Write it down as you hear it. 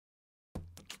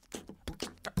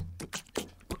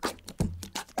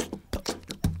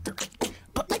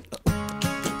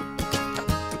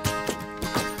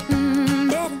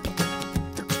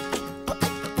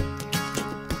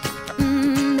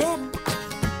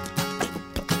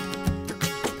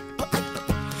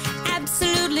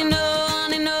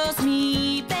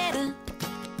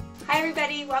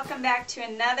welcome back to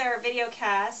another video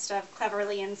cast of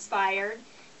Cleverly Inspired.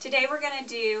 Today we're going to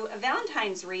do a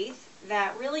Valentine's wreath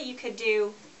that really you could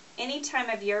do any time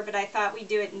of year, but I thought we'd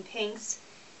do it in pinks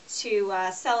to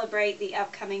celebrate the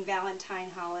upcoming Valentine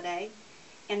holiday.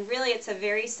 And really it's a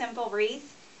very simple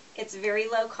wreath. It's very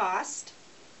low cost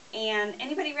and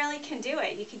anybody really can do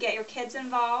it. You could get your kids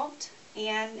involved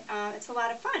and it's a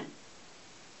lot of fun.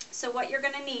 So what you're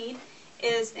going to need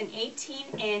is an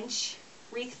 18-inch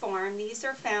wreath form. These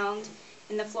are found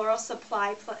in the floral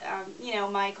supply,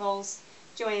 Michael's,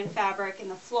 Joann Fabric, in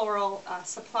the floral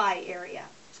supply area.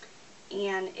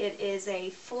 And it is a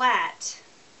flat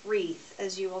wreath,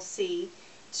 as you will see.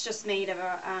 It's just made of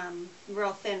a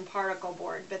real thin particle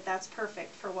board, but that's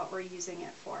perfect for what we're using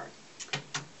it for.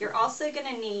 You're also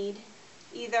going to need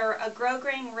either a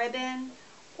grosgrain ribbon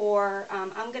or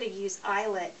I'm going to use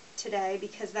eyelet today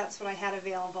because that's what I had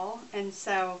available, and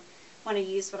so want to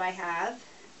use what I have.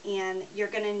 And you're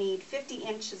going to need 50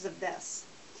 inches of this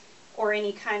or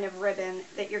any kind of ribbon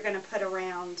that you're going to put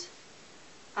around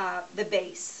the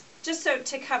base, just so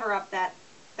to cover up that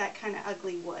kind of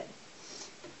ugly wood.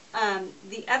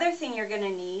 The other thing you're going to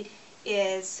need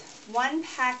is one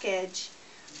package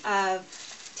of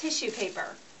tissue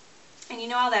paper. And you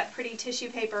know all that pretty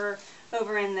tissue paper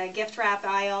over in the gift wrap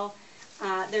aisle?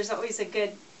 There's always a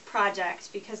good project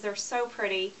because they're so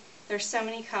pretty. There's so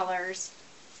many colors.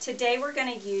 Today we're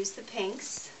going to use the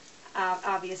pinks,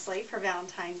 obviously, for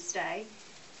Valentine's Day.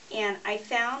 And I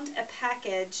found a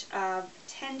package of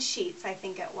 10 sheets, I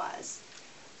think it was.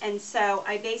 And so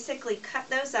I basically cut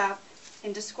those up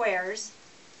into squares,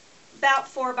 about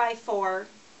 4 by 4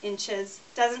 inches.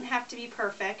 Doesn't have to be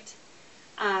perfect.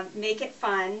 Make it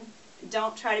fun.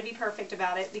 Don't try to be perfect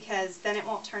about it because then it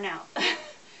won't turn out.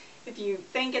 If you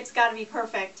think it's got to be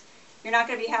perfect, you're not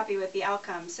going to be happy with the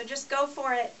outcome. So just go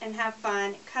for it and have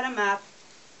fun. Cut them up.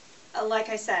 Like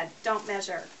I said, don't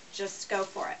measure. Just go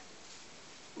for it.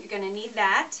 You're going to need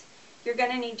that. You're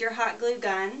going to need your hot glue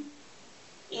gun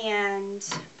and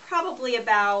probably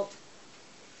about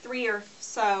 3 or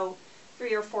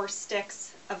 4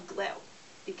 sticks of glue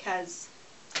because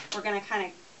we're going to kind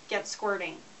of get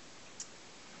squirting.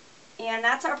 And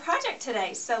that's our project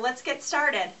today. So let's get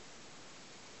started.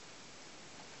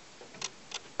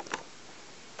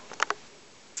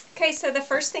 Okay, so the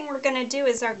first thing we're going to do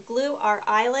is glue our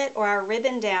eyelet or our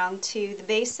ribbon down to the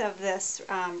base of this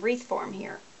wreath form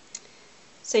here.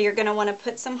 So you're going to want to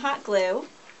put some hot glue.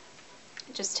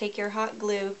 Just take your hot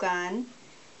glue gun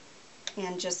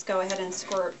and just go ahead and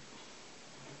squirt.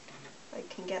 If I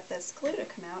can get this glue to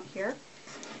come out here.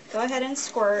 Go ahead and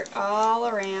squirt all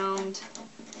around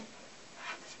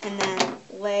and then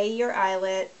lay your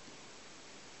eyelet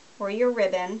or your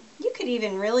ribbon. You could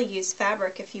even really use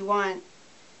fabric if you want.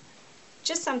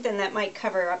 Just something that might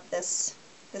cover up this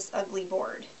ugly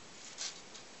board.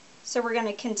 So we're going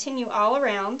to continue all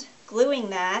around,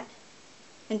 gluing that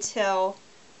until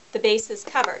the base is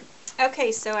covered.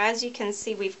 Okay, so as you can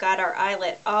see, we've got our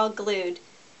eyelet all glued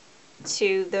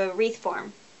to the wreath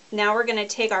form. Now we're going to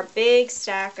take our big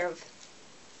stack of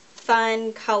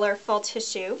fun, colorful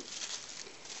tissue.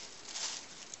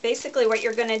 Basically what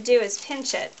you're going to do is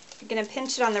pinch it. You're going to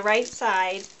pinch it on the right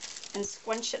side and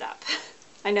squinch it up.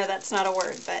 I know that's not a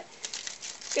word, but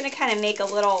I'm going to kind of make a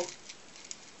little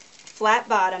flat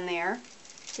bottom there.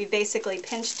 We basically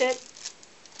pinched it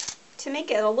to make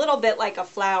it a little bit like a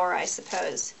flower, I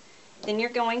suppose. Then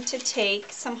you're going to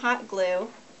take some hot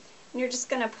glue, and you're just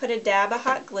going to put a dab of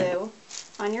hot glue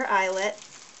on your eyelet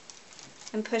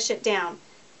and push it down.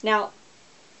 Now,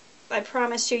 I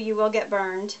promise you, you will get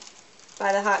burned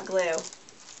by the hot glue.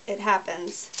 It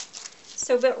happens.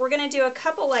 So, but we're going to do a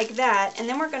couple like that, and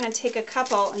then we're going to take a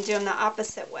couple and do them the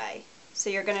opposite way.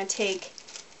 So you're going to take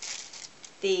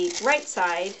the right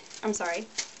side,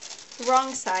 the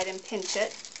wrong side, and pinch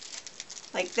it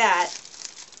like that.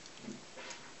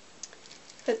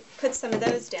 Put some of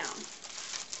those down.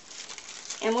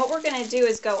 And what we're going to do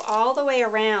is go all the way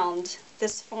around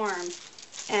this form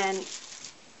and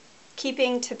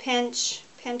keeping to pinch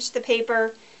the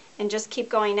paper and just keep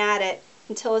going at it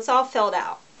until it's all filled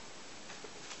out.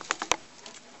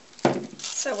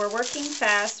 So we're working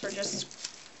fast, we're just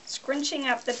scrunching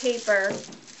up the paper,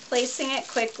 placing it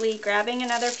quickly, grabbing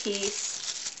another piece.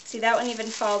 See, that one even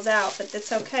falls out, but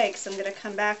that's okay because I'm going to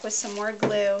come back with some more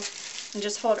glue and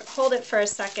just hold it for a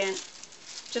second.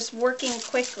 Just working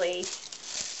quickly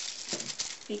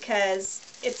because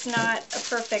it's not a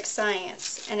perfect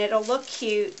science and it'll look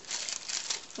cute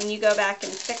when you go back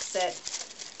and fix it.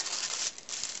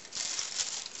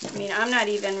 I mean, I'm not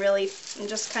even really, I'm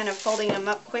just kind of folding them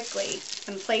up quickly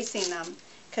and placing them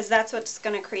because that's what's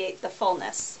going to create the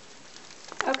fullness.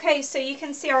 Okay, so you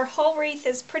can see our whole wreath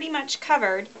is pretty much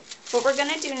covered. What we're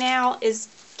going to do now is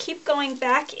keep going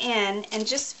back in and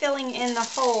just filling in the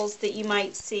holes that you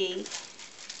might see.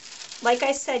 Like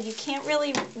I said, you can't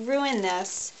really ruin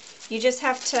this. You just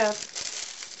have to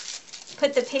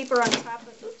put the paper on top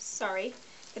of,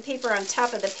 the paper on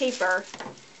top of the paper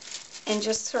and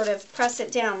just sort of press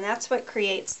it down. That's what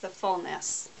creates the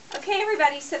fullness. Okay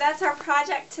everybody, so that's our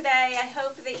project today. I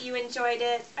hope that you enjoyed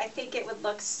it. I think it would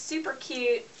look super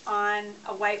cute on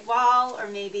a white wall or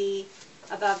maybe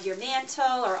above your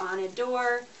mantle or on a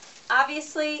door.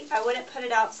 Obviously, I wouldn't put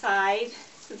it outside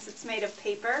since it's made of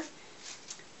paper,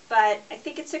 but I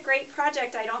think it's a great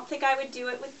project. I don't think I would do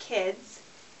it with kids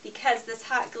because this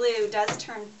hot glue does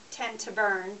tend to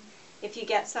burn if you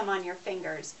get some on your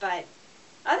fingers, but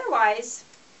otherwise,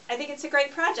 I think it's a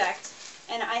great project,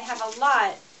 and I have a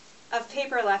lot of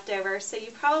paper left over, so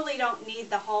you probably don't need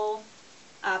the whole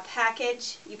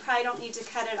package. You probably don't need to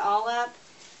cut it all up,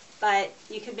 but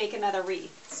you could make another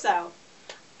wreath. So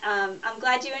I'm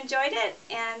glad you enjoyed it,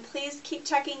 and please keep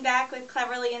checking back with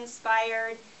Cleverly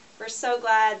Inspired. We're so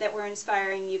glad that we're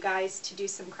inspiring you guys to do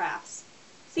some crafts.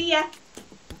 See ya!